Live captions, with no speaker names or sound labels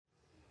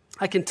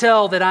I can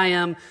tell that I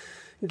am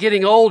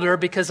getting older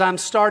because I'm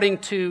starting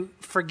to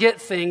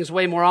forget things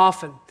way more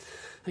often.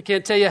 I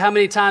can't tell you how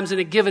many times in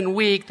a given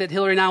week that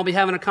Hillary and I will be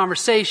having a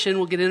conversation.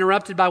 We'll get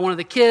interrupted by one of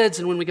the kids,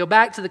 and when we go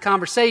back to the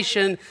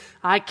conversation,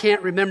 I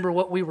can't remember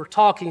what we were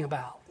talking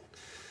about.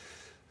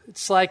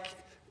 It's like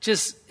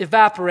just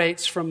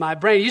evaporates from my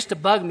brain. It used to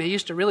bug me. It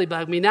used to really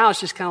bug me. Now it's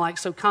just kind of like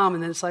so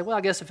common that it's like, well,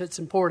 I guess if it's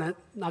important,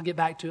 I'll get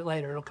back to it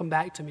later. It'll come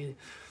back to me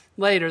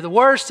later. The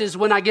worst is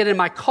when I get in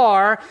my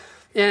car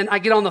and I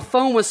get on the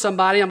phone with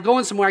somebody. I'm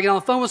going somewhere. I get on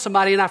the phone with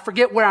somebody and I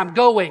forget where I'm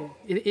going.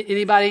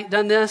 Anybody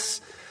done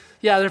this?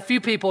 Yeah, there are a few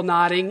people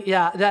nodding.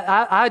 Yeah,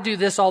 I do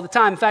this all the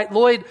time. In fact,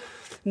 Lloyd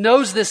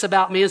knows this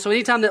about me. And so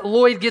anytime that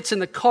Lloyd gets in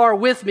the car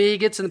with me, he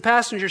gets in the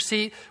passenger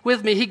seat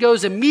with me, he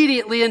goes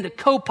immediately into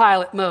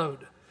co-pilot mode.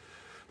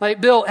 Like,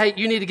 Bill, hey,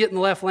 you need to get in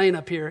the left lane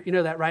up here. You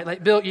know that, right?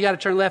 Like, Bill, you got to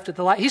turn left at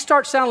the light. He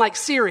starts sounding like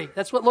Siri.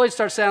 That's what Lloyd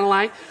starts sounding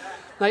like.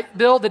 Like,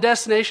 Bill, the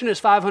destination is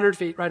 500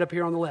 feet right up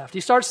here on the left. He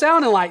starts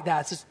sounding like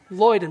that. It's just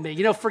Lloyd and me.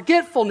 You know,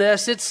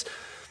 forgetfulness, it's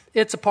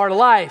a part of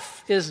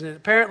life, isn't it?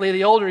 Apparently,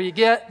 the older you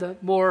get, the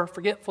more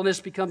forgetfulness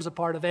becomes a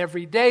part of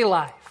everyday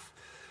life.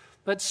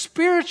 But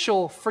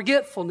spiritual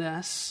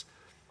forgetfulness,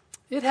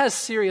 it has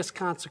serious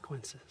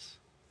consequences.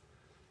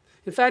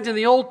 In fact, in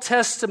the Old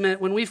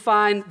Testament, when we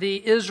find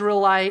the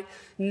Israelite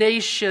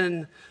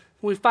nation,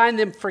 we find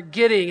them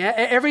forgetting.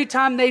 Every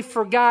time they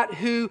forgot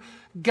who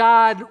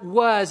God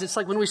was, it's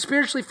like when we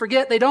spiritually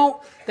forget, they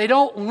don't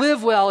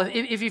live well.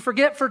 If you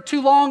forget for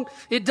too long,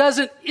 it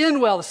doesn't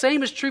end well. The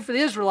same is true for the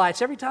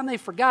Israelites. Every time they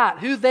forgot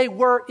who they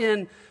were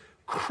in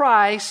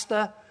Christ,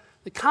 the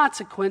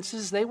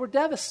consequences, they were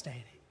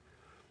devastating.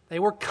 They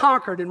were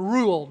conquered and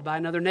ruled by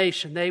another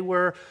nation. They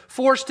were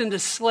forced into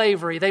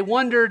slavery. They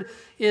wandered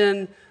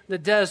in the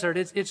desert.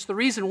 It's the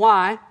reason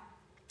why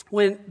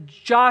when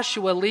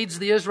Joshua leads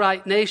the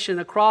Israelite nation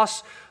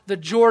across the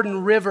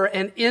Jordan River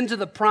and into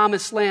the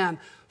Promised Land,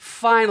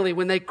 finally,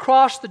 when they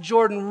cross the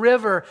Jordan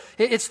River,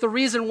 it's the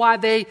reason why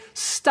they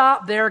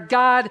stop there.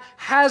 God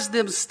has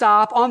them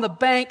stop on the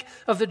bank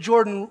of the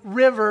Jordan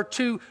River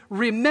to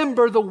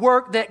remember the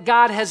work that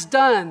God has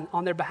done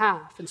on their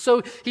behalf. And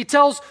so he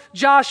tells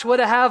Joshua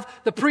to have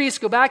the priests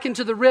go back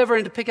into the river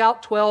and to pick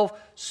out 12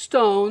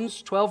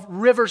 stones, 12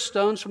 river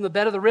stones from the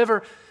bed of the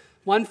river,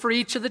 one for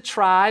each of the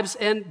tribes,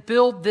 and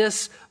build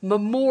this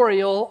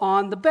memorial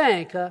on the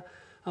bank, a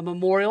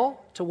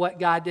memorial to what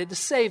God did to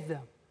save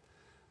them.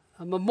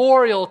 A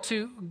memorial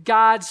to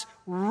God's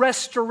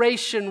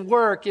restoration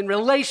work in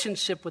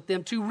relationship with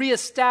them, to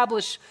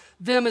reestablish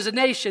them as a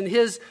nation,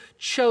 his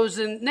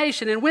chosen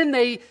nation. And when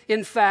they,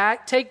 in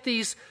fact, take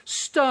these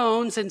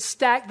stones and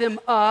stack them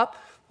up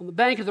on the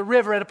bank of the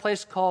river at a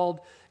place called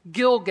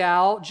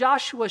Gilgal,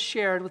 Joshua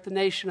shared with the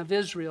nation of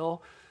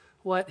Israel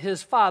what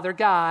his father,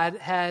 God,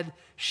 had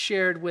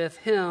shared with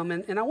him.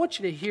 And I want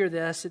you to hear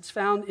this. It's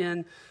found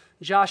in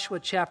Joshua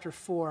chapter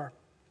 4.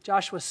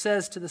 Joshua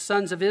says to the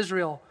sons of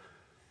Israel,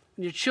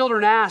 "When your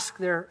children ask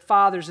their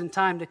fathers in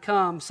time to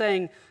come,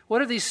 saying,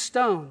 'What are these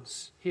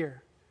stones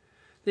here?'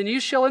 Then you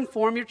shall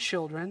inform your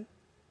children,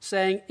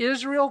 saying,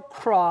 'Israel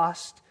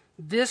crossed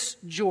this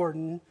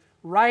Jordan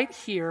right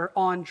here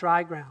on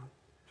dry ground.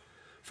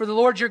 For the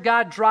Lord your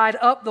God dried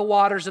up the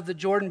waters of the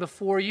Jordan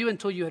before you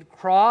until you had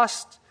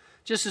crossed,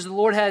 just as the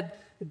Lord had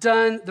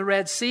done the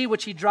Red Sea,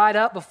 which he dried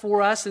up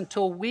before us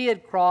until we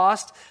had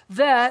crossed,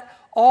 that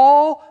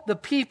all the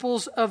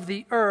peoples of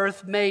the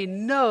earth may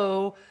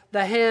know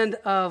the hand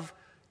of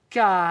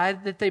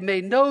God, that they may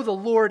know the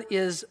Lord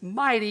is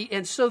mighty,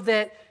 and so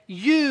that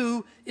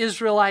you,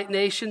 Israelite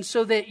nation,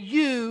 so that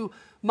you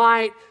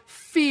might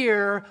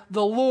fear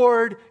the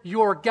Lord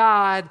your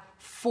God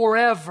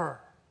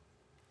forever.'"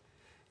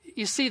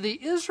 You see,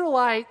 the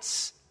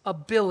Israelites'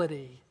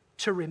 ability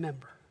to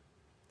remember,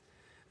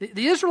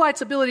 the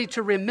Israelites' ability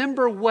to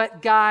remember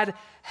what God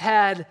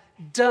had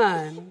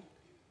done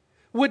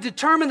would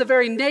determine the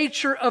very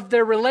nature of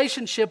their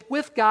relationship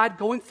with God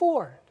going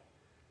forward,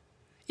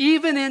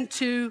 even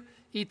into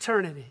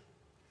eternity.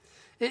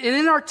 And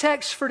in our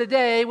text for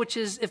today, which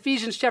is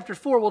Ephesians chapter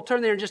 4, we'll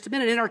turn there in just a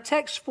minute. In our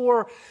text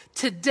for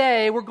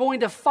today, we're going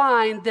to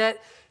find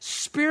that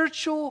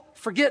spiritual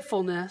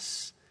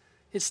forgetfulness,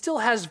 it still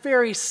has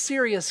very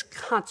serious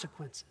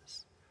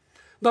consequences.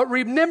 But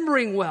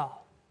remembering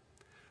well,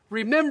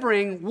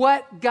 remembering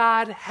what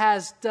God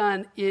has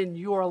done in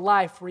your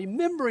life,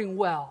 remembering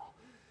well,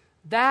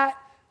 that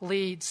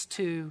leads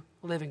to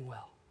living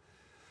well.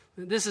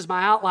 This is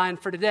my outline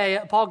for today.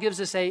 Paul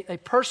gives us a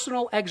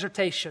personal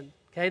exhortation.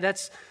 Okay,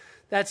 that's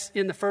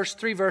in the first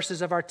 3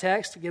 verses of our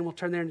text. Again, we'll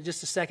turn there in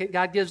just a second.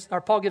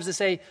 Paul gives us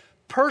a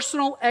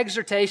personal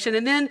exhortation,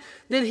 and then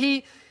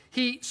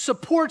he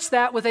supports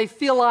that with a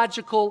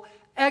theological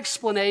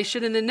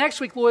explanation. And then next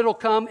week, Lloyd will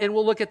come and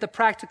we'll look at the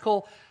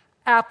practical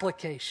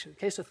application.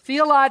 Okay, so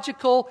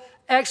theological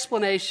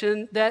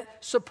explanation that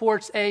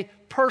supports a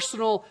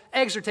personal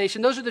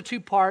exhortation. Those are the 2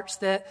 parts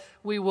that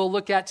we will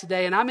look at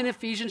today. And I'm in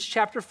Ephesians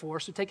chapter 4,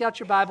 so take out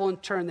your Bible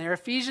and turn there.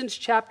 Ephesians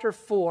chapter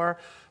 4,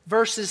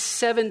 verses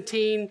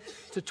 17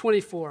 to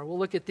 24. We'll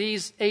look at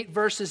these 8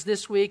 verses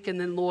this week, and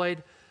then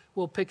Lloyd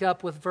we'll pick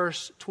up with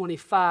verse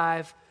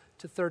 25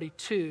 to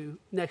 32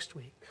 next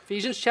week.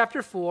 Ephesians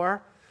chapter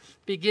 4,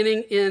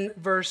 beginning in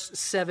verse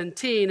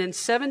 17. And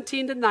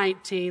 17 to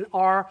 19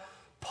 are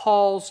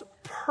Paul's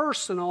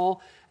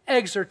personal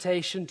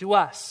exhortation to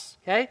us.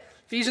 Okay?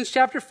 Ephesians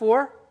chapter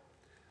 4,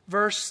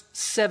 verse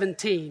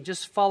 17.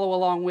 Just follow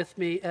along with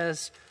me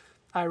as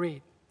I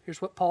read.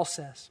 Here's what Paul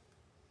says.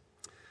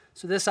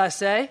 So this I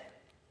say,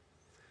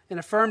 and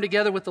affirm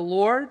together with the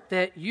Lord,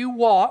 that you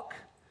walk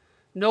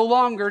no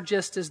longer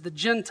just as the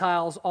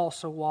Gentiles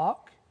also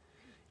walk,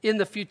 in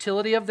the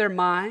futility of their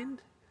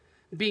mind,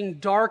 being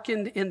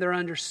darkened in their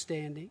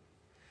understanding,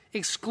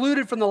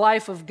 excluded from the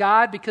life of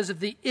God because of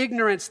the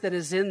ignorance that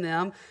is in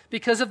them,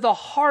 because of the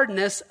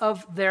hardness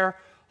of their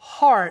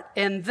heart.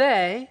 And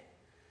they,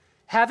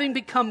 having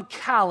become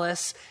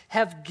callous,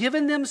 have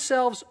given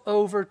themselves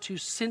over to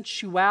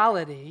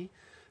sensuality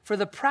for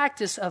the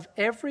practice of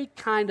every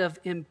kind of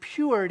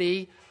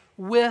impurity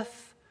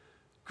with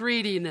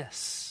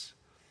greediness.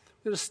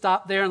 I'm going to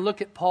stop there and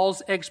look at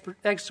Paul's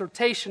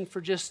exhortation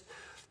for just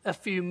a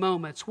few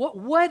moments.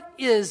 What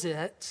is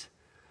it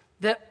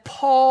that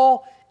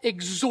Paul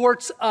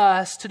exhorts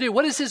us to do?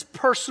 What is his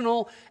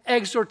personal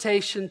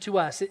exhortation to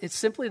us? It's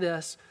simply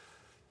this: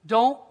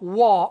 don't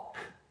walk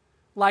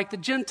like the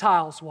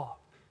Gentiles walk.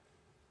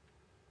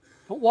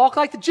 Don't walk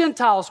like the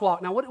Gentiles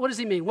walk. Now, what does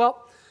he mean?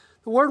 Well,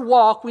 the word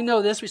walk, we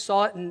know this. We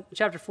saw it in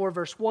chapter 4,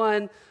 verse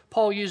 1.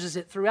 Paul uses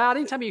it throughout.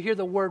 Anytime you hear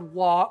the word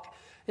walk,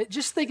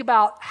 just think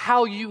about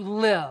how you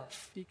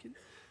live. You can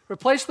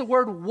replace the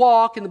word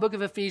walk in the book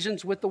of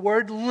Ephesians with the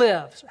word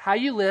live, how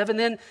you live. And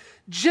then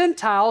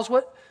Gentiles,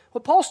 what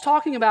Paul's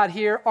talking about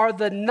here are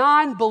the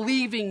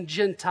non-believing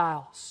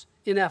Gentiles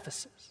in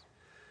Ephesus.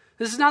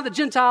 This is not the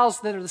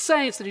Gentiles that are the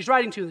saints that he's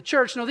writing to the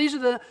church. No, these are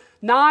the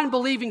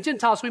non-believing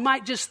Gentiles. We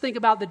might just think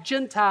about the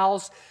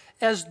Gentiles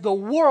as the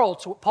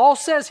world. So what Paul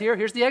says here,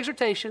 here's the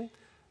exhortation: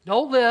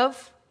 don't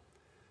live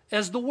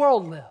as the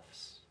world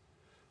lives.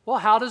 Well,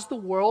 how does the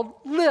world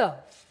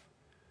live?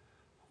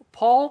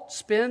 Paul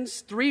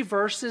spends 3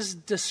 verses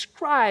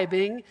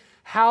describing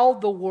how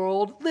the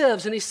world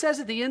lives. And he says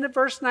at the end of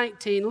verse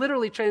 19,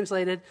 literally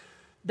translated,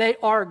 they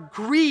are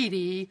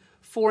greedy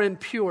for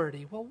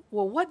impurity. Well,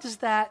 what does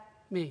that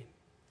mean?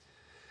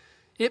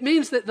 It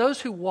means that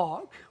those who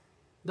walk,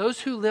 those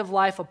who live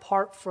life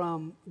apart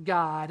from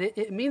God,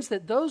 it means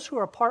that those who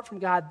are apart from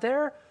God,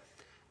 their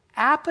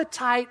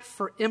appetite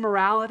for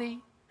immorality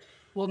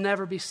will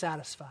never be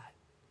satisfied.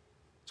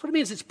 That's what it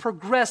means. It's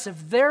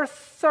progressive. Their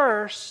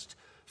thirst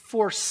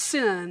for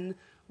sin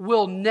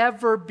will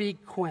never be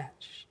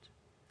quenched.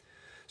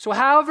 So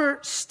however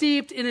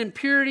steeped in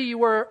impurity you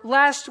were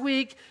last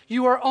week,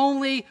 you are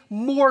only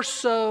more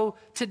so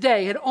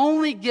today. It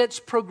only gets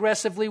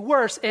progressively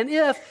worse. And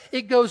if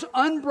it goes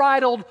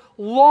unbridled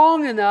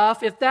long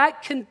enough, if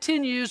that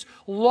continues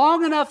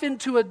long enough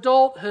into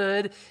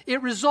adulthood,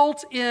 it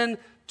results in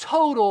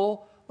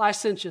total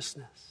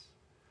licentiousness,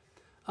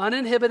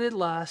 uninhibited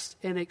lust,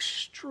 and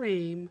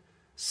extreme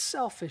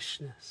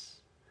selfishness.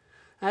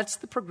 That's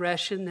the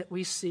progression that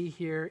we see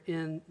here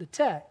in the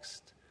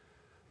text.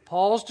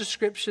 Paul's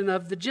description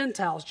of the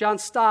Gentiles. John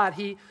Stott,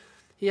 he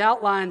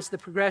outlines the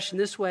progression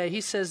this way.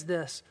 He says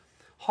this: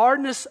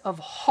 hardness of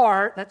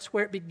heart, that's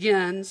where it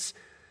begins.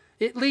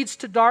 It leads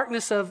to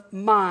darkness of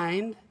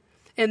mind,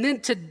 and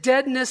then to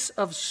deadness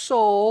of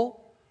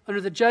soul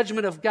under the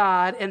judgment of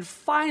God, and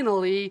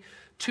finally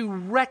to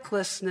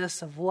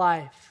recklessness of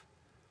life.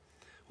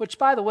 Which,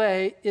 by the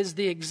way, is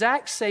the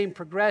exact same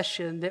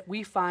progression that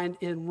we find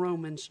in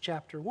Romans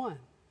chapter 1.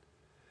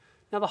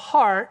 Now the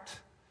heart's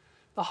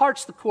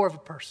the core of a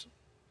person.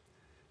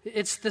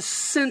 It's the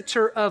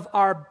center of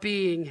our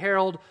being.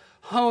 Harold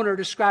Hoehner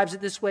describes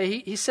it this way.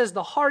 He says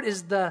the heart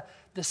is the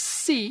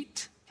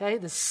seat, okay,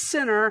 the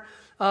center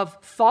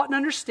of thought and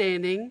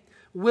understanding,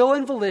 will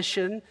and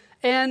volition,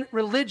 and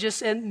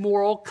religious and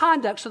moral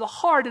conduct. So the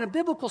heart, in a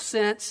biblical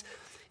sense,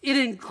 it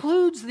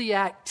includes the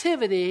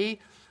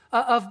activity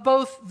of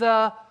both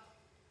the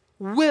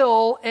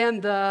will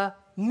and the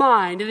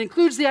mind. It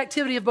includes the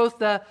activity of both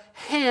the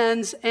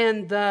hands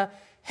and the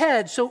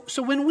head. So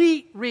when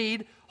we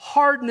read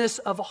hardness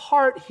of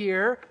heart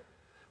here,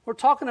 we're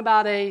talking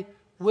about a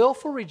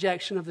willful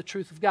rejection of the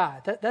truth of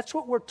God. That's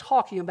what we're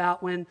talking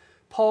about when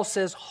Paul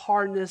says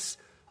hardness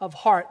of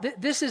heart.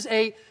 This is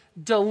a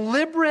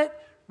deliberate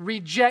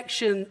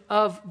rejection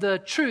of the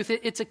truth.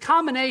 It's a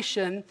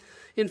combination,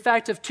 in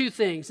fact, of 2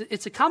 things.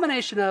 It's a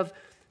combination of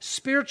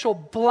spiritual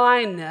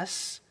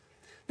blindness,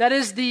 that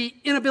is the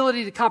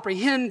inability to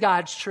comprehend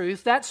God's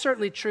truth, that's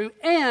certainly true,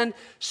 and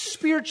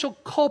spiritual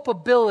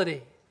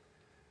culpability.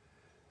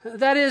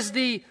 That is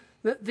the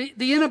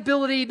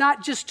inability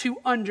not just to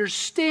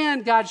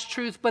understand God's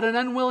truth, but an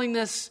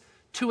unwillingness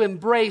to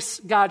embrace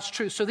God's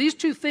truth. So these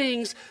 2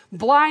 things,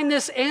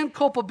 blindness and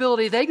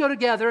culpability, they go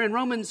together. And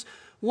Romans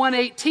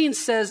 1:18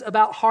 says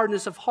about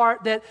hardness of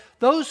heart that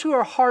those who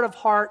are hard of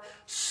heart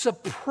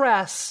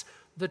suppress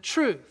the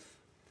truth.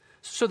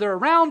 So they're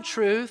around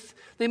truth.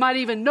 They might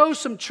even know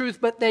some truth,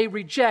 but they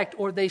reject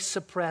or they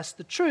suppress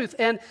the truth.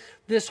 And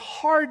this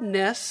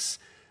hardness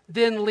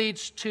then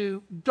leads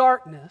to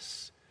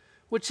darkness,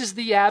 which is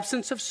the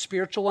absence of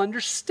spiritual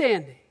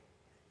understanding.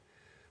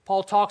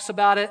 Paul talks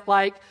about it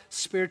like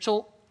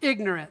spiritual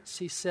ignorance.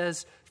 He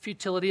says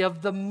futility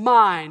of the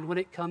mind when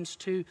it comes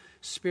to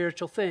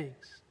spiritual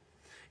things.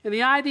 And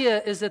the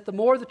idea is that the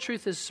more the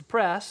truth is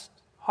suppressed,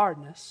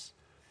 hardness,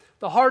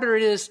 the harder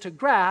it is to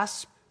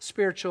grasp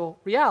spiritual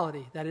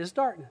reality, that is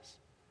darkness.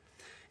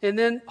 And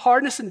then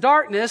hardness and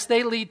darkness,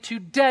 they lead to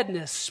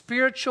deadness,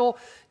 spiritual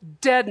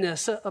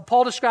deadness.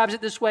 Paul describes it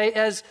this way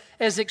as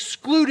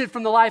excluded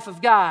from the life of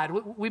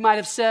God. We might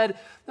have said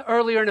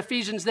earlier in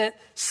Ephesians that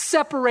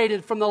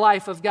separated from the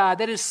life of God,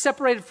 that is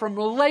separated from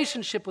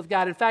relationship with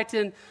God. In fact,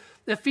 in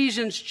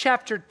Ephesians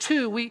chapter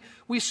 2,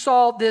 we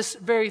saw this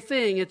very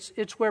thing.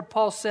 It's where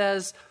Paul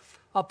says,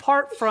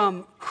 apart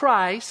from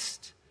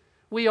Christ,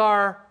 we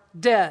are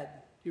dead.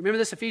 You remember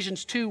this?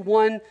 Ephesians 2,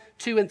 1,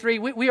 2, and 3.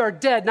 We are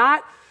dead,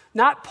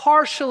 not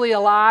partially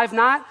alive,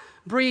 not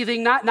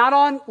breathing, not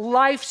on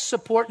life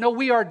support. No,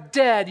 we are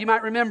dead. You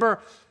might remember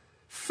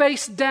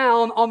face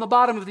down on the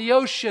bottom of the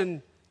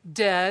ocean,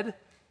 dead,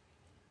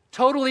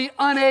 totally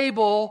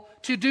unable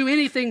to do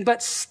anything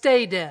but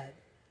stay dead.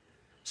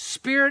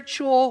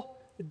 Spiritual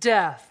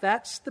death.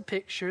 That's the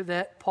picture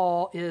that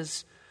Paul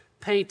is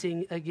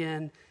painting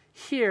again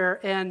here.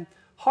 And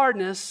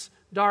hardness,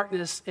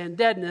 darkness, and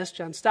deadness,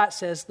 John Stott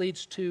says,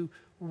 leads to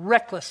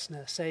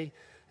recklessness, a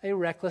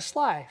reckless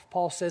life.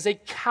 Paul says a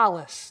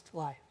calloused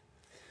life.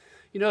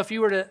 You know, if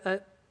you were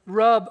to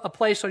rub a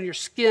place on your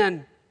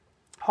skin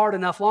hard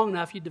enough, long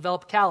enough, you'd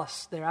develop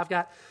callus there. I've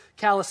got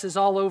calluses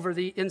all over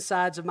the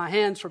insides of my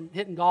hands from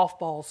hitting golf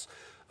balls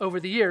over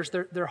the years.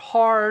 They're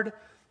hard,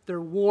 they're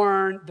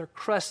worn, they're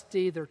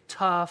crusty, they're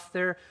tough.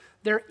 They're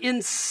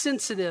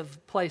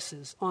insensitive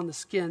places on the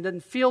skin. It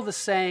doesn't feel the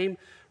same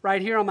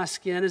right here on my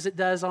skin as it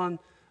does on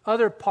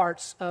other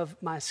parts of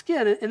my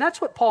skin. And that's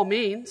what Paul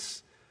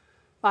means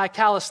by a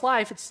callous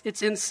life.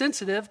 It's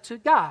insensitive to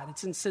God.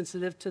 It's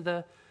insensitive to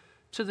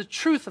the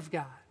truth of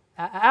God.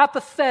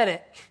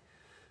 Apathetic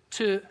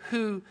to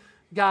who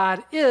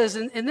God is.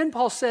 And then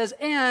Paul says,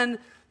 and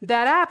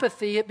that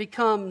apathy, it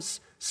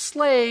becomes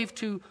slave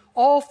to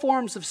all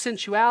forms of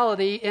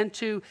sensuality and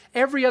to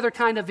every other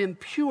kind of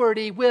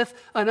impurity with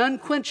an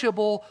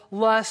unquenchable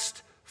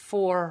lust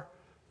for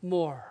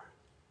more.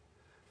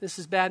 This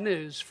is bad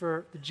news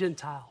for the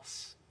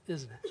Gentiles,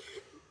 isn't it?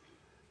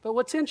 But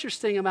what's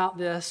interesting about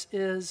this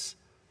is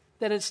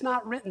that it's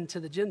not written to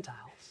the Gentiles.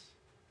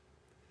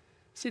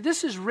 See,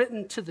 this is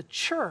written to the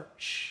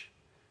church.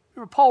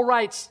 Remember, Paul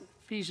writes,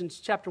 Ephesians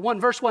chapter 1,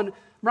 verse 1, I'm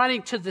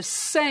writing to the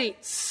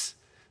saints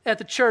at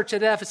the church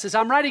at Ephesus.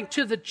 I'm writing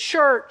to the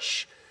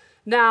church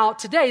now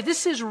today.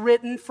 This is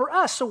written for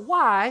us. So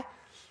why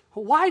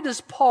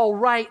does Paul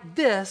write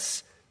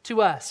this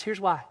to us? Here's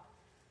why.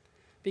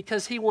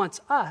 Because he wants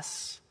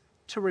us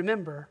to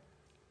remember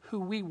who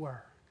we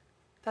were.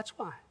 That's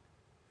why.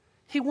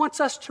 He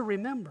wants us to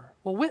remember.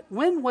 Well,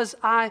 when was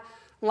I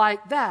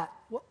like that?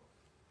 Well,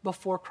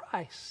 before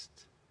Christ.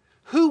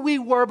 Who we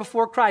were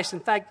before Christ.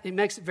 In fact, he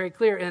makes it very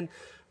clear in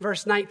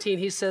verse 19.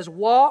 He says,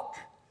 walk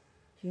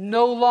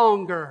no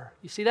longer.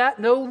 You see that?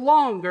 No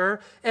longer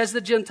as the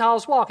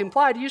Gentiles walk.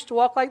 Implied you used to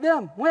walk like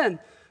them. When?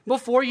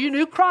 Before you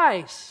knew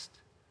Christ.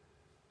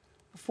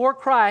 Before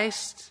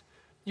Christ,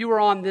 you were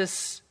on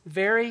this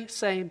very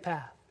same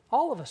path.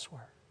 All of us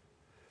were.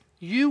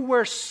 You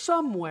were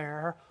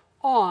somewhere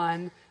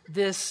on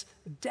this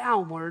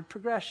downward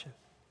progression.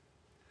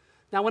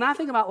 Now, when I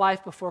think about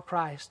life before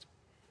Christ,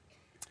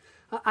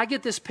 I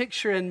get this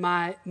picture in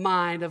my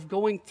mind of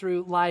going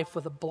through life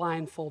with a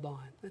blindfold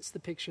on. That's the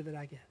picture that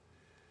I get.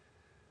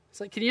 It's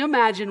like, can you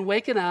imagine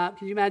waking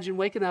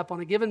up on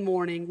a given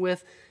morning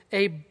with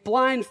a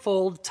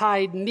blindfold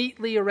tied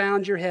neatly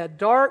around your head,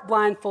 dark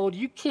blindfold,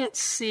 you can't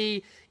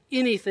see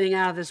anything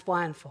out of this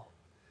blindfold.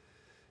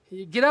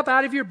 You get up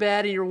out of your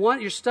bed and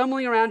you're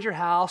stumbling around your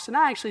house, and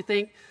I actually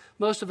think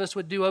most of us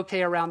would do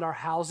okay around our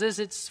houses.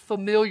 It's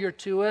familiar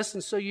to us,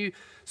 and so you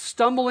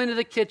stumble into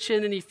the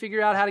kitchen and you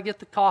figure out how to get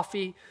the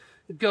coffee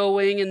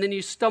going, and then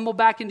you stumble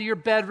back into your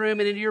bedroom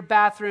and into your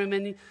bathroom,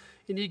 and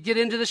you get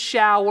into the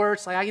shower.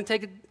 It's like, I can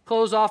take the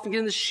clothes off and get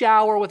in the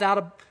shower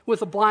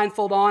with a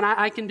blindfold on.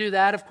 I can do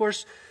that. Of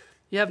course,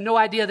 you have no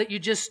idea that you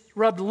just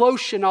rubbed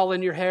lotion all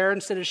in your hair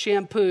instead of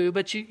shampoo,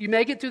 but you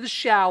make it through the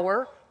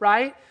shower,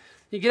 right?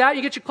 You get out,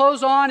 you get your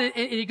clothes on,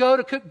 and you go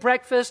to cook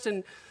breakfast,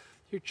 and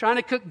you're trying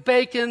to cook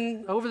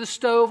bacon over the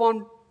stove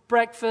on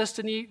breakfast,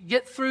 and you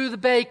get through the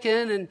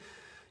bacon, and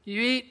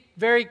you eat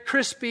very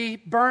crispy,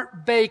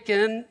 burnt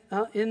bacon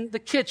in the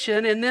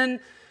kitchen, and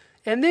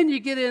then you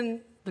get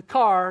in the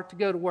car to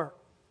go to work.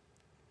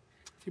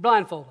 Your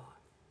blindfold on.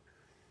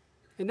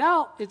 And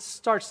now it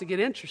starts to get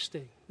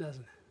interesting,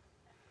 doesn't it?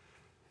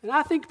 And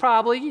I think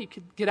probably you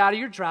could get out of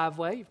your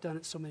driveway. You've done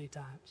it so many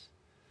times.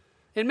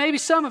 And maybe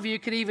some of you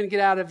could even get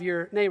out of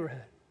your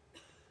neighborhood.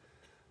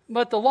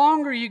 But the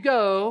longer you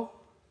go,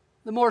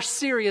 the more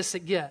serious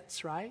it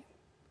gets, right?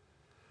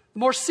 The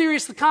more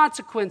serious the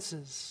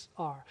consequences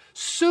are.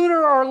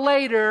 Sooner or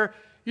later,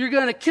 you're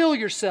going to kill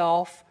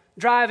yourself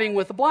driving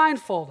with a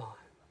blindfold on.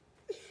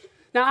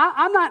 Now,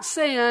 I'm not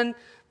saying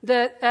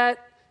that at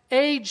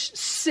age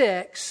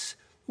 6,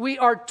 we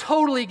are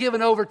totally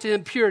given over to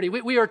impurity.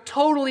 We are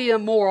totally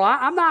immoral.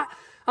 I'm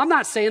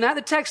not saying that.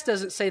 The text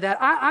doesn't say that.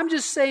 I'm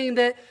just saying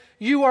that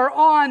you are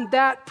on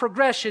that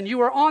progression.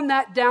 You are on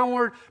that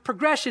downward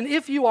progression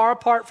if you are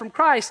apart from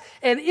Christ.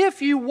 And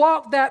if you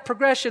walk that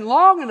progression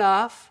long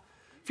enough,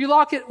 if you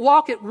walk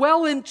it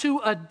well into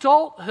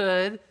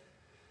adulthood,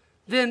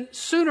 then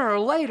sooner or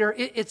later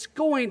it's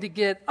going to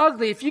get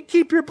ugly. If you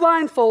keep your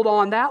blindfold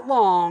on that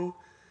long,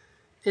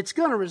 it's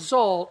going to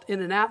result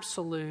in an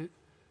absolute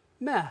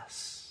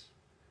mess.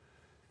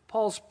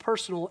 Paul's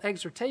personal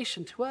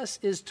exhortation to us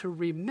is to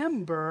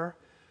remember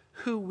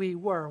who we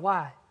were.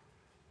 Why?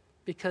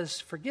 Because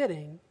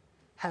forgetting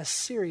has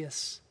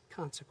serious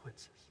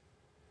consequences.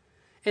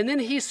 And then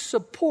he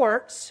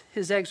supports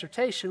his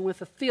exhortation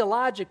with a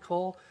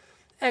theological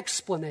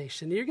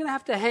explanation. You're going to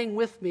have to hang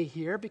with me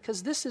here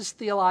because this is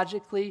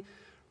theologically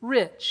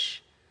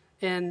rich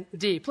and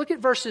deep. Look at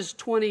verses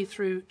 20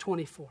 through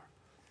 24.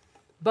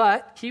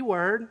 But, key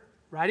word,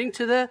 writing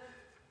to the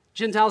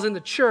Gentiles in the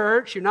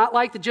church, you're not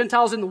like the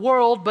Gentiles in the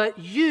world, but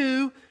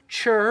you,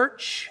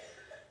 church,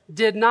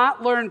 did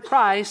not learn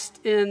Christ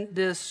in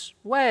this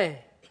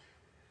way.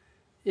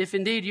 If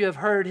indeed you have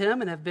heard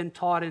him and have been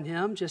taught in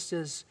him, just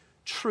as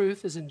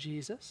truth is in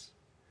Jesus,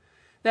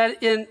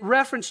 that in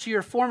reference to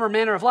your former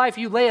manner of life,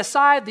 you lay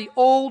aside the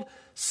old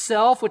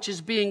self, which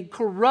is being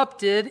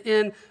corrupted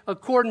in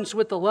accordance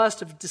with the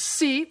lust of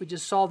deceit, we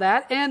just saw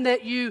that, and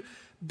that you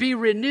be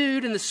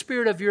renewed in the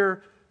spirit of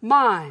your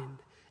mind,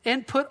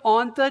 and put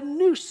on the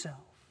new self,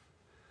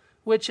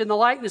 which in the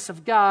likeness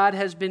of God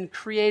has been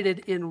created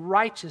in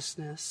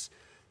righteousness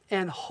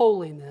and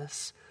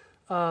holiness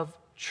of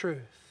truth.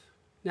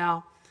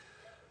 Now,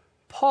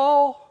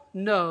 Paul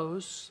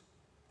knows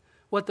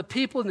what the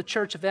people in the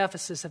church of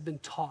Ephesus have been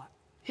taught.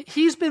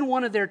 He's been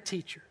one of their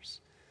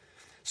teachers.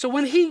 So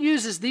when he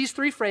uses these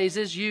three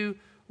phrases, you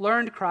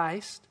learned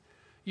Christ,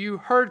 you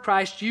heard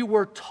Christ, you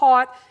were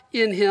taught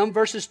in him,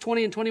 verses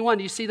 20 and 21.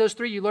 Do you see those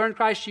three? You learned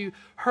Christ, you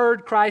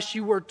heard Christ,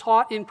 you were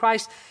taught in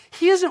Christ.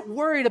 He isn't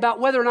worried about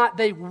whether or not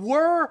they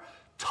were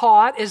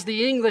taught, as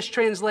the English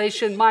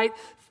translation might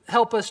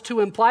help us to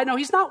imply. No,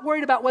 he's not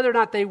worried about whether or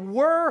not they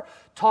were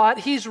taught.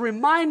 He's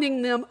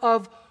reminding them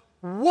of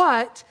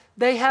what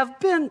they have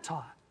been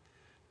taught.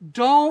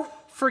 Don't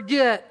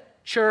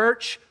forget,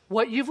 church,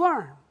 what you've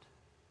learned.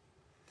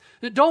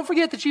 Don't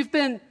forget that you've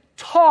been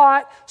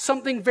taught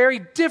something very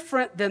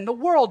different than the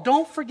world.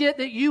 Don't forget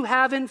that you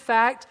have, in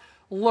fact,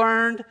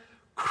 learned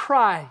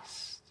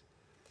Christ.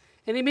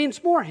 And he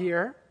means more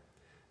here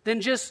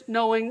than just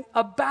knowing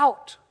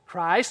about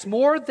Christ,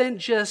 more than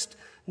just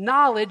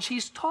knowledge.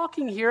 He's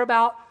talking here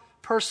about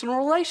personal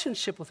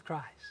relationship with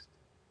Christ.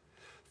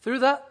 Through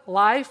the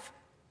life,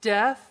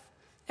 death,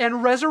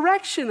 and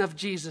resurrection of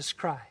Jesus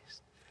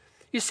Christ.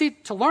 You see,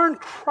 to learn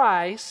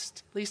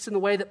Christ, at least in the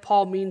way that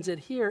Paul means it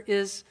here,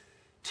 is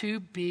to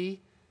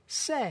be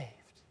saved.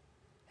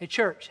 Hey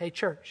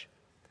church,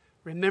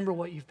 remember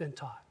what you've been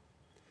taught.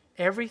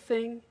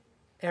 Everything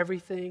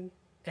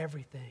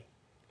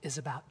is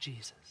about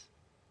Jesus.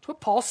 That's what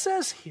Paul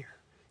says here.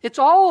 It's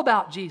all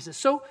about Jesus.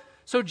 So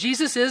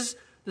Jesus is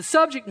the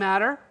subject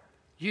matter.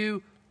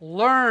 You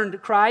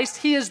learned Christ.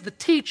 He is the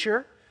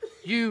teacher.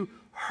 You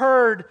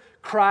heard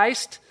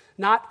Christ,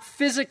 not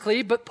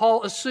physically, but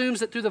Paul assumes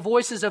that through the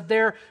voices of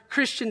their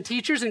Christian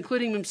teachers,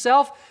 including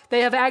himself,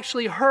 they have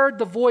actually heard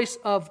the voice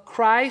of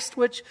Christ,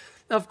 which,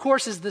 of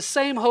course, is the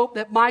same hope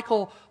that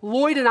Michael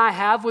Lloyd and I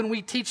have when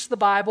we teach the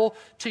Bible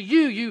to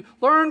you. You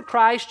learned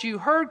Christ, you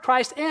heard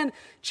Christ, and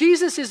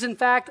Jesus is, in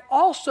fact,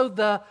 also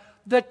the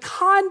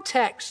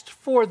context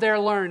for their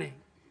learning.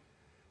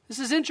 This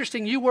is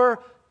interesting. You were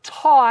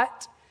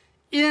taught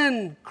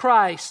in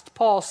Christ,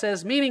 Paul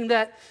says, meaning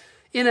that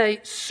in a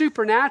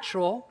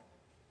supernatural,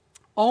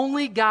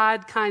 only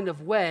God kind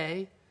of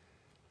way,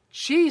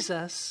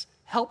 Jesus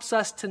helps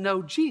us to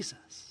know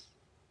Jesus.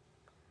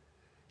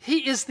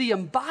 He is the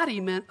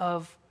embodiment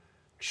of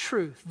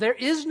truth. There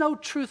is no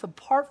truth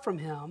apart from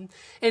him,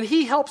 and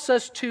he helps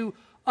us to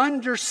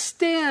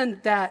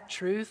understand that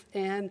truth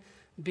and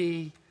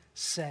be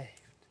saved.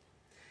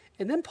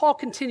 And then Paul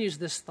continues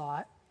this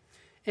thought,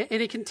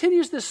 and he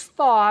continues this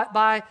thought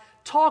by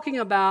talking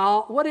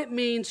about what it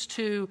means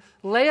to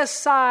lay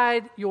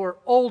aside your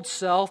old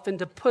self and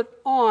to put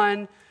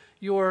on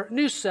your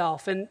new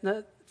self. And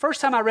the first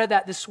time I read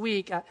that this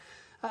week,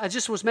 I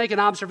just was making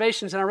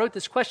observations, and I wrote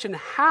this question: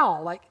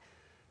 how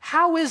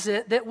is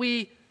it that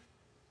we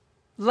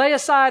lay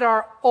aside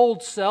our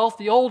old self,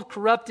 the old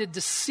corrupted,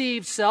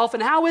 deceived self,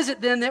 and how is it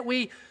then that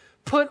we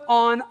put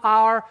on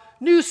our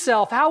new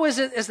self? How is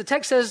it, as the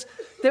text says,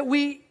 that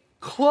we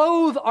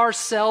clothe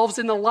ourselves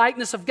in the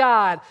likeness of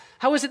God?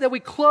 How is it that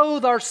we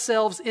clothe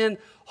ourselves in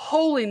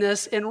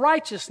holiness and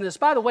righteousness?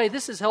 By the way,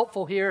 this is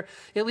helpful here,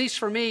 at least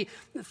for me.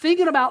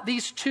 Thinking about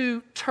these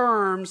two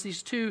terms,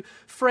 these two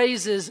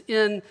phrases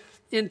in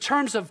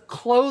terms of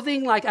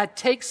clothing, like I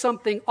take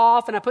something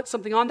off and I put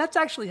something on, that's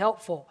actually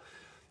helpful.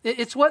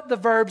 It's what the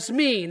verbs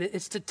mean.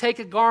 It's to take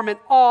a garment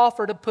off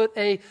or to put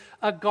a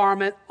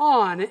garment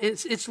on.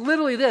 It's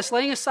literally this.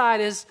 Laying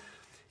aside is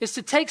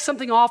to take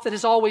something off that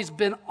has always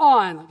been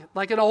on,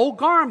 like an old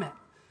garment.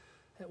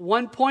 At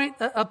one point,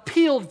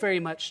 appealed very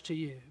much to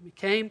you,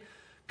 became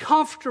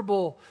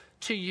comfortable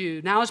to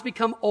you. Now it's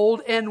become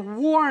old and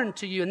worn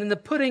to you. And then the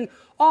putting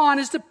on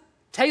is to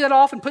take that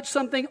off and put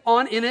something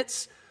on in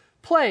its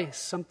place,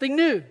 something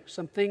new,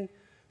 something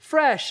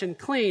fresh and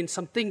clean,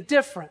 something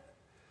different,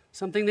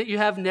 something that you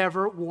have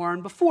never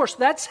worn before. So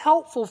that's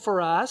helpful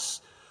for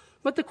us,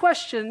 but the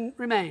question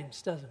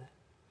remains, doesn't it?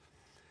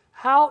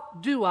 How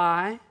do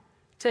I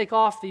take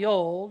off the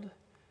old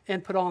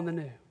and put on the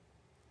new?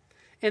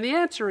 And the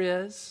answer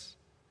is,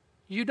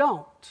 you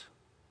don't.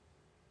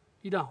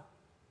 You don't.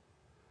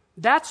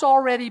 That's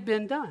already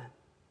been done.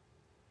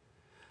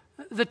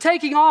 The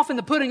taking off and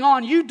the putting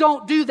on, you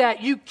don't do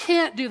that. You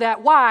can't do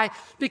that. Why?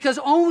 Because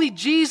only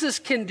Jesus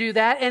can do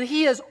that, and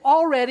he has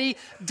already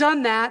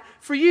done that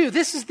for you.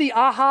 This is the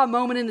aha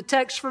moment in the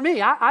text for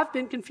me. I've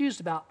been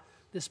confused about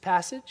this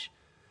passage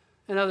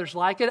and others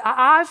like it.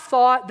 I've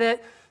thought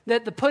that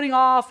the putting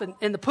off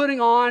and the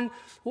putting on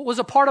was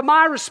a part of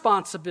my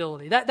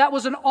responsibility. That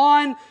was an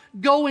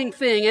ongoing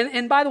thing.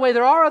 And by the way,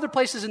 there are other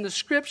places in the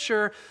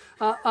Scripture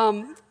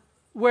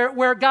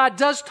where God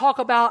does talk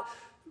about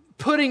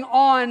putting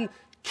on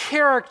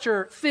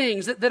character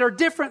things that are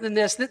different than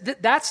this.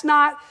 That's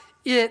not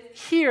it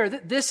here.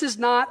 This is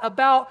not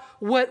about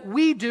what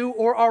we do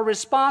or are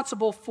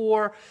responsible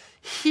for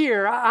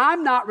here.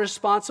 I'm not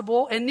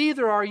responsible, and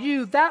neither are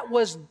you. That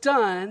was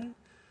done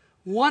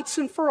once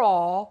and for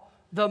all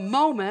the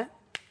moment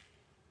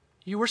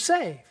you were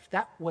saved.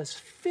 That was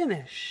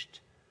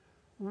finished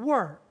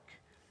work.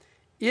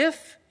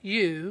 If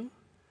you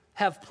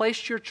have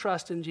placed your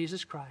trust in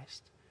Jesus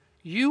Christ,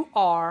 you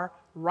are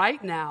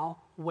right now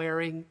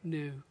wearing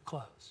new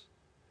clothes.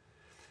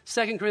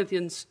 2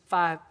 Corinthians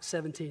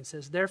 5:17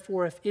 says,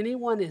 therefore, if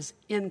anyone is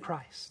in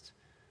Christ,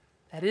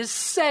 that is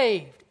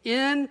saved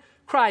in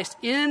Christ,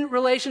 in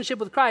relationship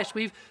with Christ.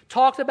 We've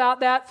talked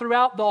about that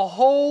throughout the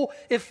whole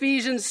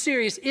Ephesians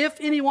series. If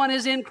anyone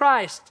is in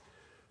Christ,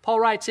 Paul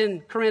writes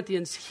in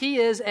Corinthians, he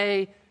is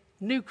a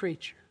new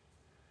creature.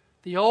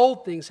 The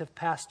old things have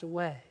passed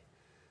away.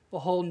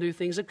 Behold, new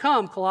things have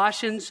come.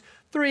 Colossians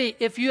 3,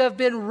 if you have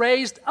been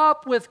raised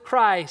up with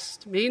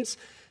Christ, means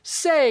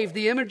saved.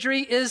 The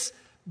imagery is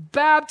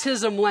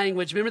baptism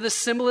language. Remember the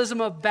symbolism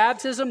of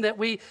baptism, that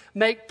we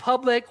make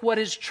public what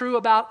is true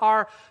about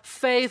our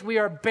faith. We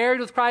are buried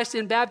with Christ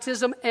in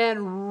baptism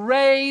and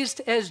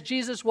raised as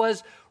Jesus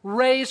was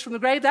raised from the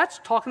grave. That's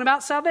talking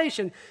about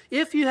salvation.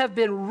 If you have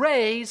been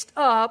raised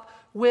up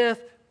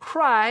with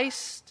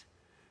Christ,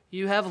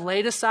 you have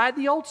laid aside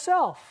the old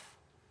self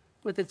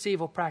with its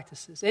evil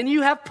practices, and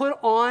you have put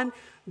on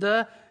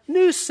the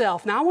new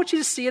self. Now I want you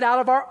to see it out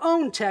of our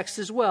own text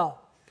as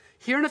well.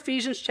 Here in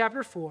Ephesians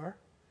chapter 4,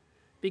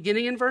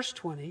 beginning in verse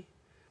 20,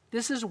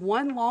 this is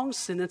one long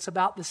sentence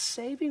about the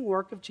saving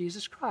work of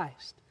Jesus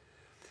Christ.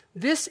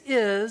 This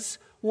is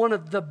one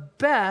of the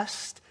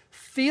best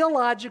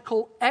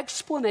theological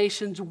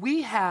explanations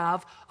we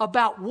have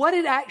about what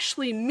it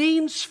actually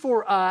means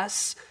for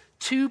us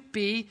to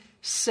be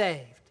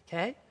saved.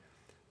 Okay?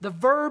 The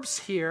verbs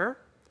here,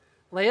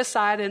 lay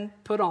aside and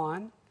put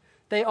on,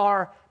 they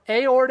are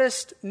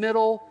aorist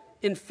middle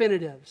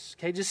infinitives.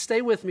 Okay, just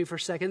stay with me for a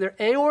second. They're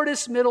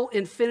aorist middle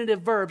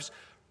infinitive verbs,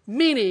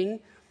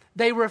 meaning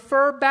they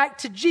refer back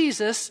to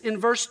Jesus in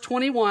verse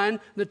 21.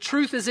 The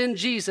truth is in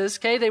Jesus.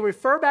 Okay, they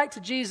refer back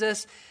to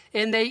Jesus,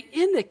 and they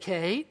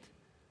indicate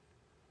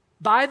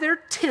by their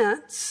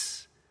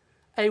tense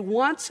a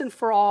once and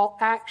for all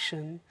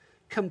action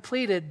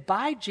completed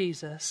by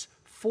Jesus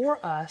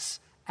for us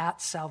at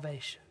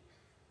salvation.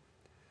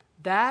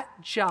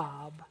 That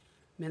job,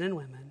 men and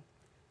women,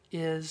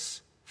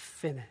 is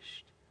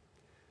finished.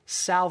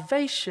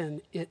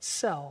 Salvation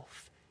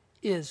itself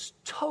is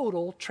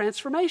total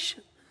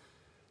transformation.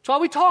 That's why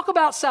we talk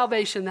about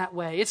salvation that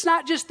way. It's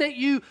not just that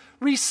you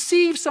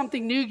receive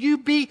something new, you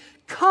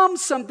become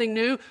something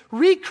new,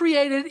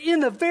 recreated in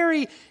the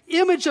very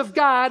image of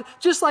God,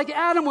 just like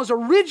Adam was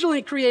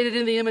originally created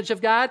in the image of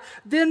God,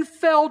 then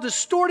fell,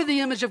 distorted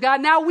the image of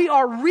God. Now we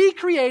are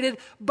recreated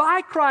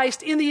by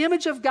Christ in the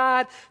image of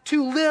God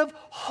to live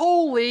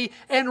holy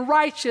and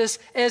righteous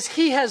as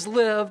he has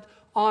lived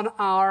on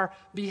our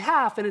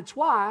behalf. And it's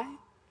why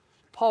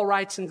Paul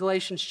writes in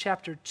Galatians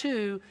chapter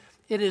 2,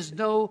 it is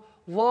no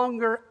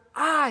longer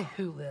I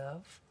who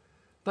live,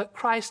 but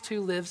Christ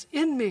who lives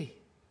in me.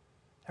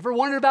 Ever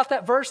wondered about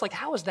that verse? Like,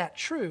 how is that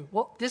true?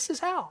 Well, this is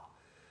how.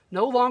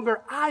 No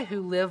longer I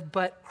who live,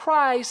 but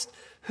Christ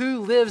who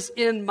lives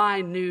in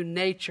my new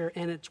nature.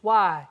 And it's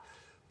why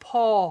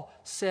Paul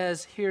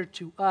says here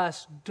to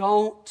us,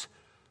 don't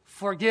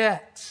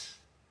forget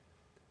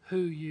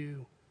who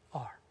you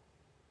are.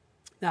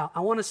 Now,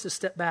 I want us to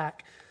step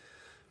back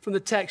from the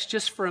text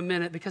just for a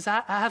minute, because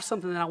I have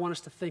something that I want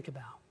us to think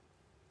about.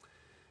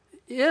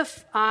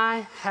 If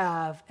I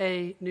have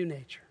a new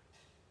nature,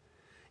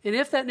 and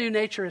if that new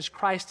nature is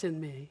Christ in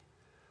me,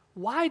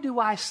 why do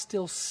I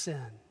still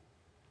sin?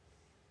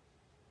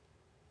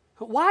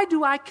 Why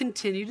do I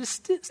continue to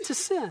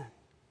sin?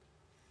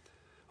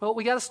 Well,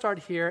 we got to start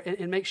here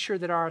and make sure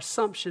that our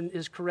assumption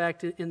is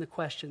correct in the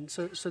question.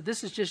 So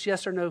this is just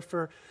yes or no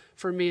for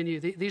me and you.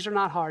 These are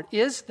not hard.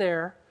 Is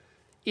there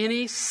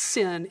any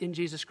sin in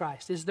Jesus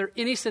Christ? Is there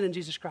any sin in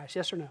Jesus Christ?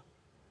 Yes or no?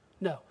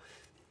 No.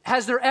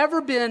 Has there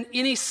ever been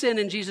any sin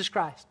in Jesus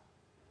Christ?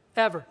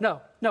 Ever?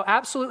 No,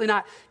 absolutely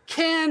not.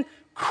 Can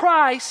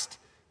Christ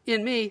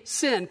in me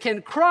sin?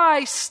 Can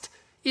Christ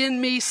in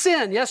me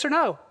sin? Yes or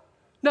no?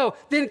 No.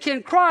 Then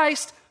can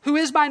Christ, who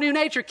is my new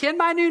nature, can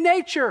my new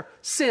nature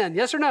sin?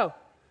 Yes or no?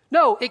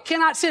 No, it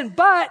cannot sin,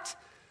 but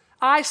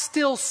I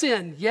still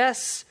sin.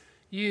 Yes,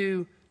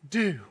 you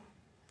do.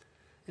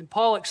 And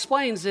Paul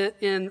explains it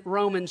in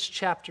Romans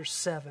chapter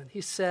 7.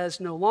 He says,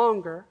 no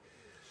longer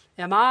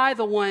am I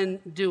the one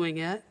doing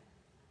it.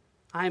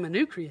 I am a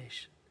new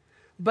creation.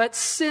 But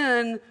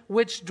sin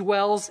which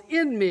dwells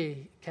in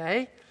me,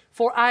 okay?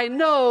 For I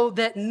know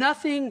that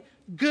nothing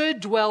good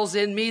dwells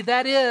in me,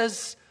 that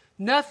is,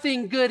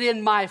 nothing good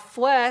in my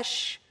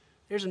flesh.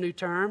 There's a new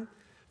term.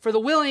 For the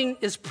willing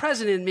is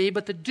present in me,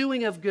 but the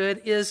doing of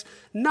good is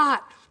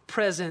not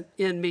present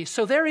in me.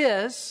 So there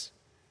is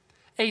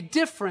a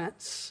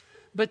difference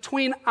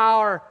between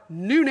our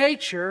new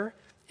nature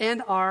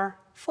and our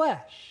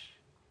flesh.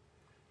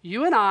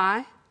 You and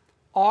I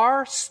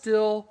are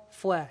still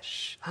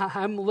flesh.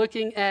 I'm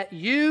looking at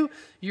you,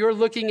 you're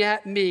looking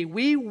at me.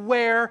 We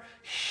wear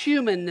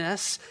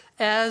humanness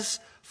as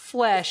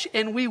flesh,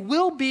 and we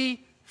will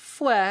be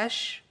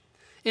flesh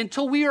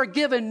until we are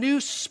given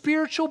new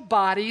spiritual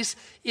bodies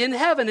in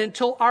heaven,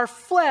 until our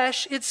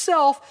flesh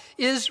itself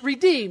is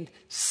redeemed.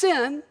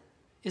 Sin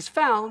is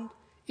found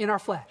in our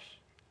flesh.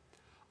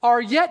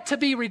 Our yet to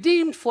be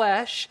redeemed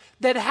flesh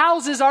that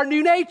houses our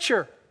new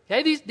nature.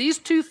 Okay, these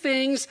two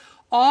things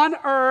on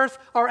earth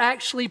are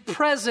actually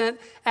present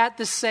at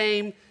the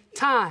same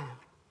time.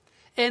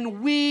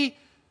 And we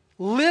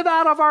live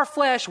out of our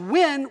flesh.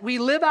 When we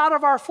live out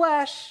of our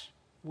flesh,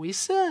 we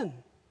sin.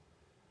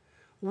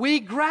 We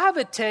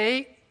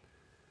gravitate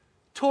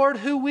toward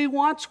who we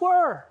once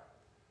were.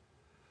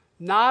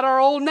 Not our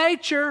old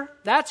nature,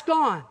 that's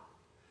gone.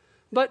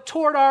 But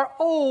toward our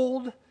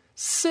old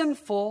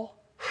sinful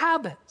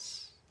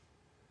habits.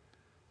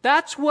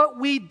 That's what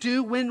we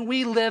do when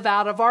we live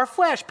out of our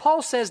flesh.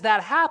 Paul says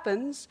that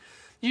happens.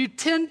 You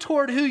tend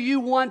toward who you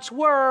once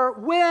were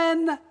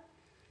when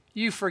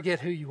you forget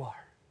who you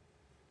are.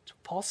 That's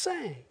what Paul's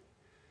saying.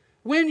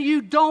 When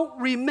you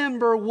don't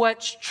remember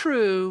what's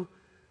true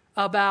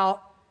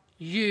about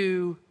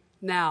you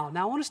now.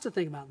 Now, I want us to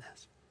think about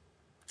this.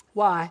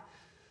 Why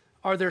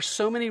are there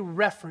so many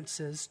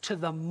references to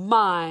the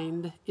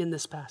mind in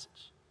this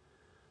passage?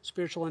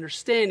 Spiritual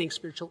understanding,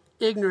 spiritual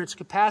ignorance,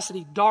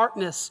 capacity,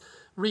 darkness,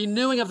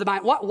 renewing of the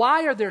mind.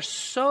 Why are there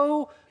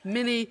so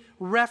many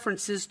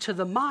references to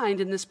the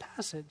mind in this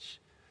passage?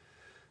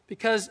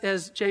 Because,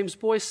 as James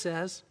Boyce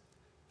says,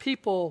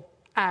 people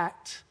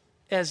act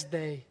as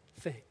they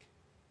think.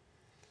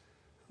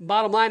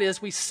 Bottom line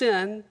is we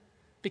sin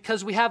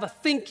because we have a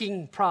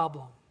thinking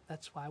problem.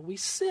 That's why we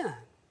sin.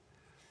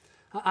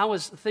 I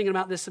was thinking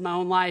about this in my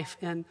own life,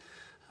 and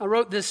I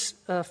wrote this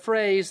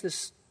phrase,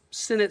 this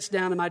sentence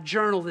down in my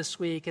journal this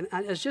week, and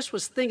I just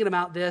was thinking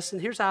about this,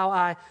 and here's how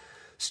I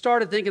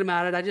started thinking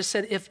about it. I just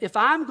said, if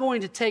I'm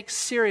going to take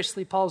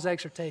seriously Paul's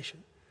exhortation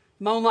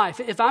in my own life,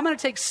 if I'm going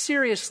to take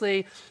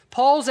seriously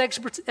Paul's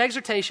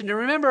exhortation to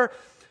remember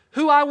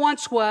who I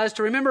once was,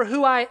 to remember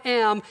who I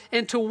am,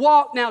 and to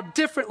walk now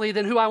differently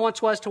than who I once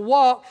was, to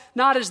walk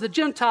not as the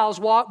Gentiles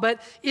walk,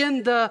 but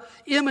in the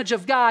image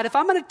of God. If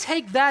I'm going to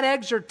take that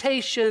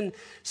exhortation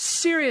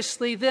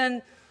seriously,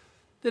 then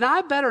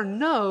I better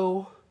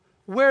know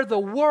where the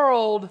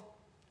world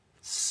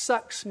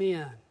sucks me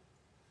in.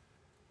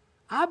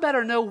 I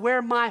better know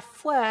where my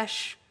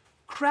flesh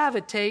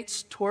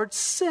gravitates towards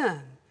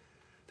sin.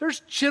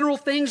 There's general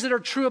things that are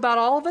true about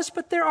all of us,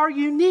 but there are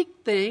unique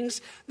things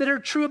that are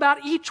true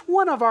about each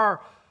one of our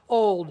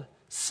old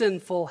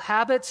sinful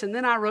habits. And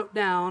then I wrote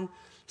down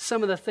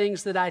some of the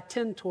things that I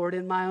tend toward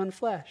in my own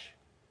flesh.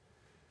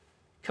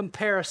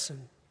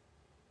 Comparison.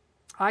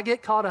 I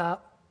get caught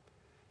up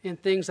in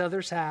things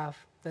others have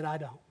that I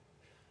don't.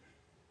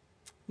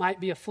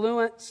 Might be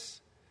affluence,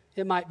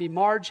 it might be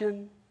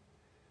margin,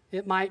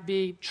 it might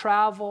be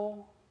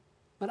travel,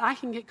 but I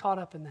can get caught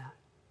up in that.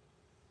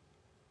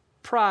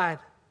 Pride.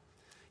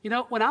 You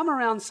know, when I'm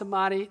around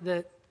somebody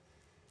that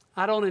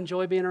I don't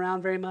enjoy being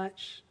around very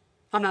much,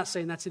 I'm not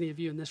saying that's any of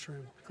you in this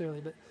room,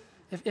 clearly, but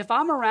if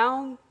I'm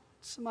around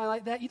somebody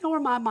like that, you know where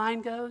my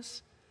mind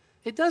goes?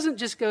 It doesn't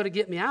just go to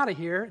get me out of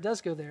here. It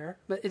does go there,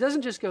 but it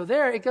doesn't just go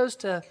there. It goes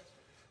to,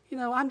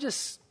 I'm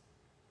just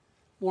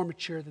more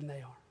mature than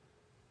they are.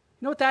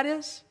 You know what that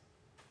is?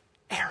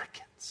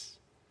 Arrogance.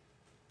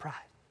 Pride.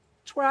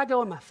 It's where I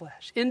go in my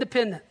flesh.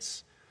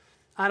 Independence.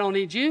 I don't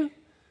need you,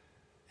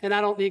 and I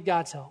don't need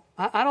God's help.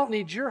 I don't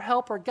need your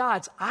help or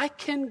God's. I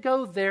can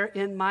go there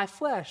in my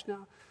flesh.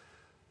 Now,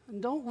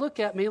 don't look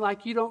at me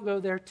like you don't go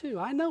there too.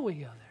 I know we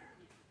go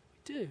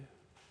there. We do.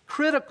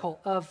 Critical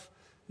of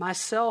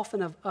myself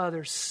and of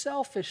others.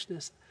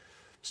 Selfishness.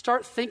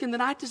 start thinking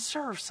that I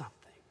deserve something.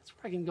 That's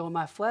where I can go in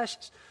my flesh.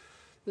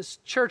 This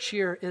church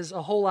year is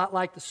a whole lot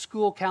like the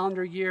school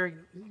calendar year. It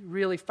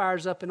really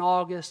fires up in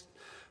August,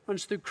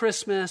 runs through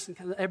Christmas, and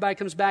everybody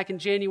comes back in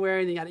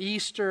January, and then you got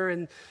Easter,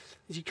 and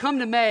as you come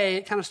to May,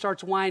 it kind of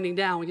starts winding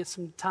down. We get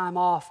some time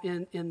off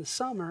in the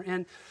summer.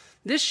 And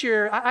this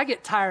year, I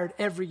get tired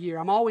every year.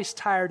 I'm always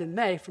tired in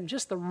May from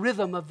just the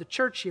rhythm of the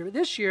church year.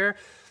 This year,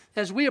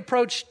 as we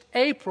approached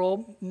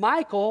April,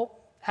 Michael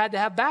had to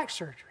have back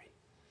surgery.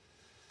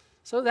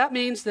 So that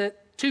means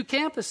that 2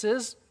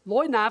 campuses,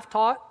 Lloyd and I have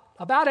taught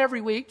about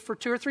every week for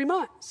 2 or 3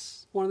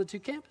 months, one of the 2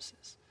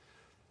 campuses.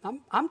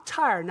 I'm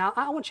tired. Now,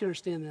 I want you to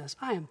understand this.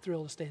 I am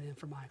thrilled to stand in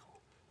for Michael.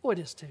 Lloyd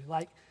is too.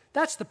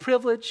 That's the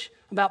privilege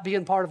about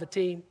being part of a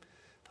team.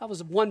 If I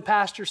was one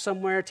pastor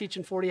somewhere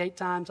teaching 48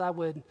 times, I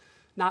would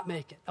not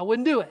make it. I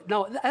wouldn't do it.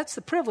 No, that's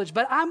the privilege.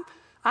 But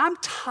I'm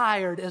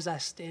tired as I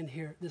stand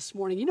here this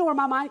morning. You know where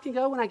my mind can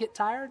go when I get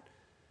tired?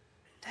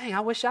 Dang,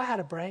 I wish I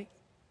had a break.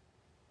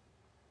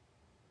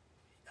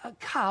 God,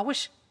 I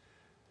wish,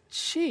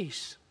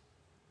 jeez,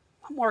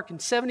 I'm working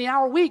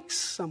 70-hour weeks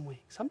some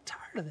weeks. I'm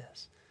tired of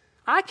this.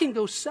 I can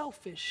go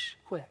selfish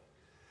quick.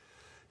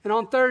 And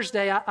on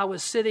Thursday, I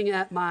was sitting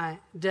at my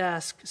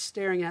desk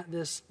staring at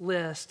this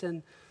list,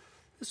 and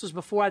this was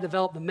before I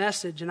developed the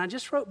message, and I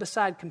just wrote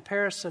beside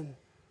comparison.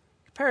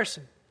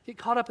 Comparison. Get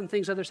caught up in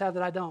things others have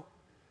that I don't.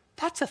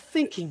 That's a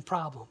thinking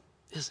problem,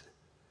 isn't it?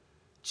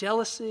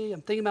 Jealousy,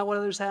 I'm thinking about what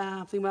others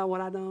have, I'm thinking about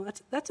what I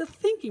don't. That's a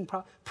thinking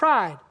problem.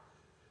 Pride.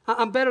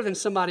 I'm better than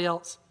somebody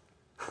else.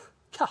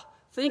 God,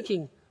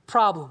 thinking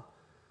problem.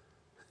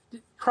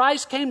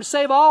 Christ came to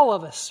save all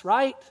of us,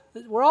 right?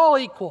 We're all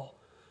equal.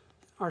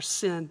 Our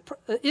sin.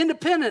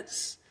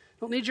 Independence.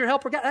 Don't need your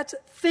help or God. That's a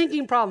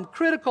thinking problem.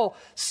 Critical,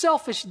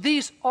 selfish.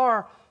 These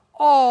are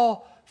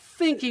all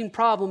thinking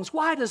problems.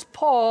 Why does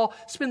Paul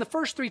spend the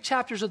first 3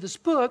 chapters of this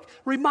book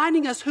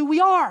reminding us who we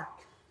are?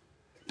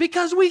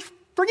 Because we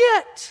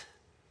forget.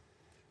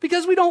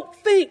 Because we don't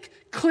think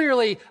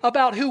clearly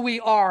about who we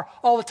are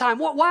all the time.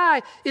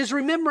 Why is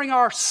remembering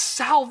our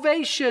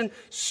salvation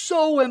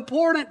so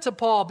important to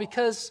Paul?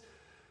 Because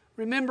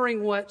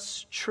remembering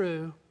what's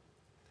true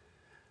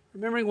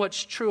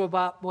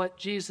about what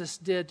Jesus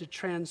did to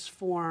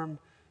transform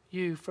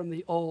you from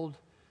the old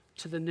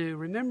to the new.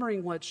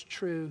 Remembering what's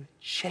true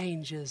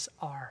changes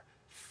our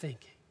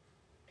thinking.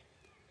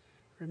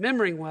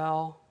 Remembering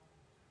well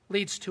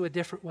leads to a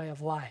different way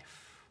of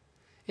life.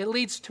 It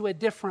leads to a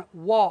different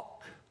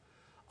walk,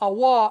 a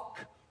walk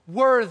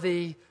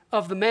worthy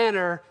of the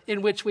manner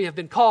in which we have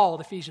been called,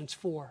 Ephesians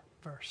 4,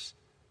 verse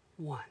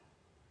 1.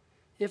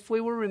 If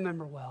we will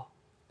remember well,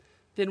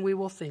 then we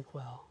will think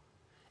well,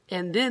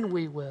 and then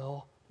we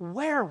will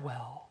wear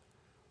well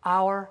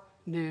our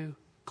new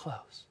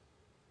clothes.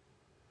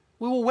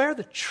 We will wear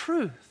the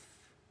truth.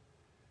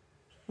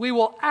 We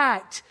will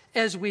act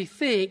as we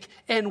think,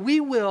 and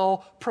we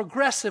will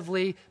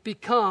progressively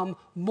become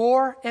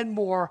more and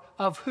more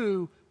of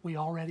who we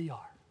already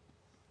are.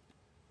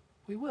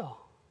 We will.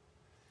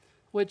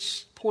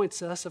 Which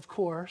points us, of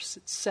course,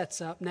 it sets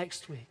up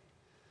next week,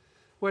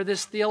 where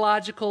this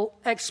theological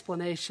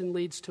explanation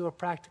leads to a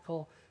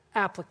practical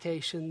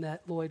application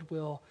that Lloyd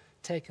will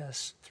take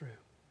us through.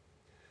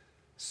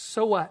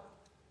 So what?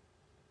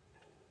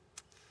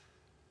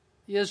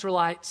 The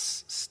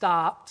Israelites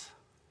stopped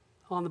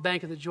on the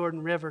bank of the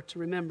Jordan River to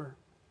remember.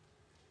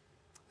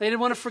 They didn't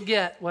want to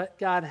forget what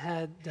God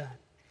had done.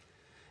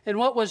 And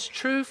what was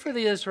true for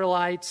the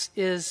Israelites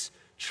is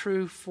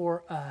true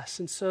for us.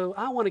 And so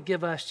I want to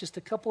give us just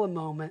a couple of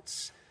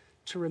moments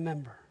to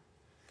remember.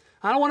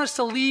 I don't want us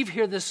to leave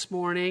here this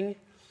morning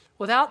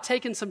without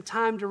taking some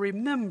time to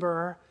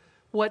remember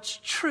what's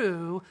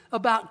true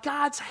about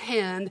God's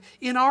hand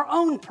in our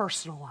own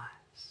personal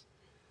lives.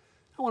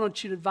 I want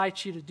to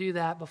invite you to do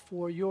that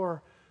before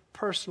your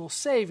personal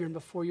Savior and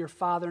before your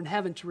Father in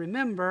heaven, to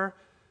remember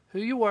who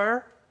you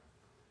were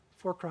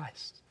for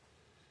Christ.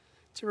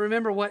 To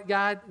remember what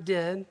God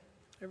did,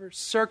 whatever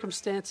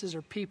circumstances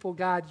or people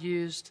God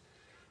used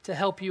to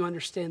help you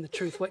understand the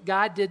truth, what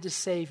God did to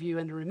save you,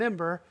 and to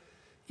remember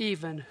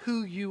even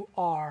who you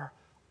are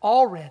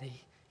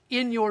already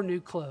in your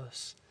new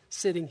clothes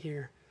sitting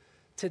here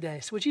today.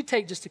 So would you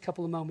take just a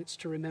couple of moments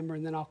to remember,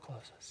 and then I'll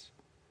close us.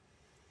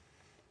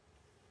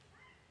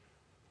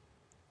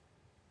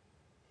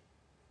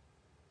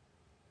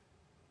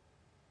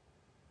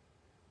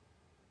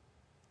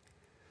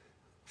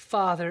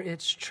 Father,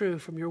 it's true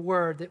from your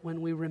word that when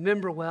we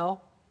remember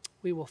well,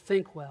 we will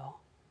think well.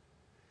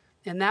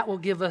 And that will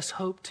give us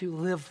hope to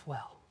live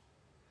well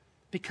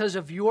because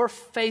of your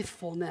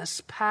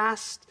faithfulness,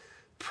 past,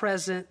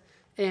 present,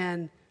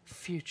 and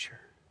future.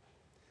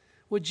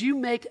 Would you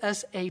make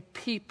us a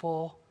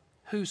people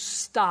who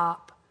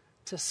stop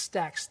to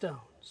stack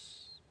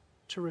stones,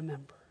 to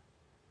remember?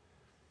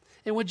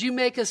 And would you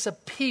make us a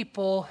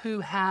people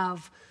who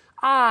have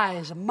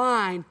eyes,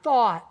 mind,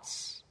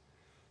 thoughts,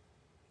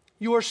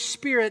 your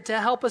Spirit to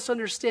help us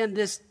understand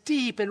this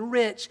deep and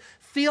rich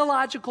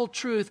theological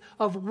truth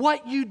of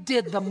what you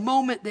did the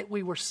moment that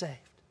we were saved.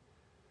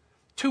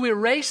 To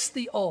erase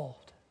the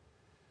old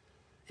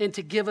and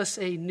to give us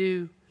a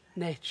new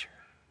nature.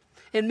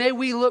 And may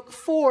we look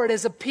forward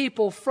as a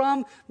people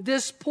from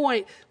this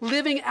point,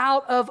 living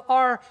out of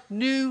our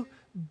new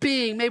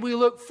being. May we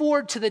look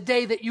forward to the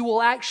day that you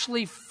will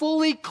actually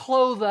fully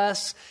clothe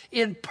us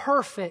in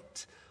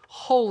perfect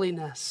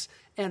holiness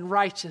and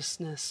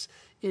righteousness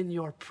in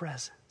your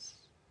presence.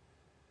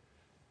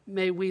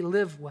 May we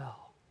live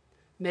well.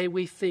 May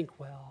we think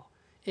well.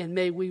 And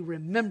may we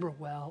remember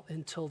well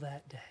until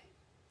that day.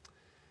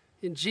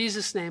 In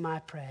Jesus' name I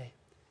pray.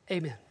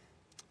 Amen.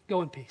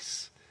 Go in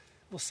peace.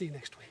 We'll see you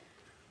next week.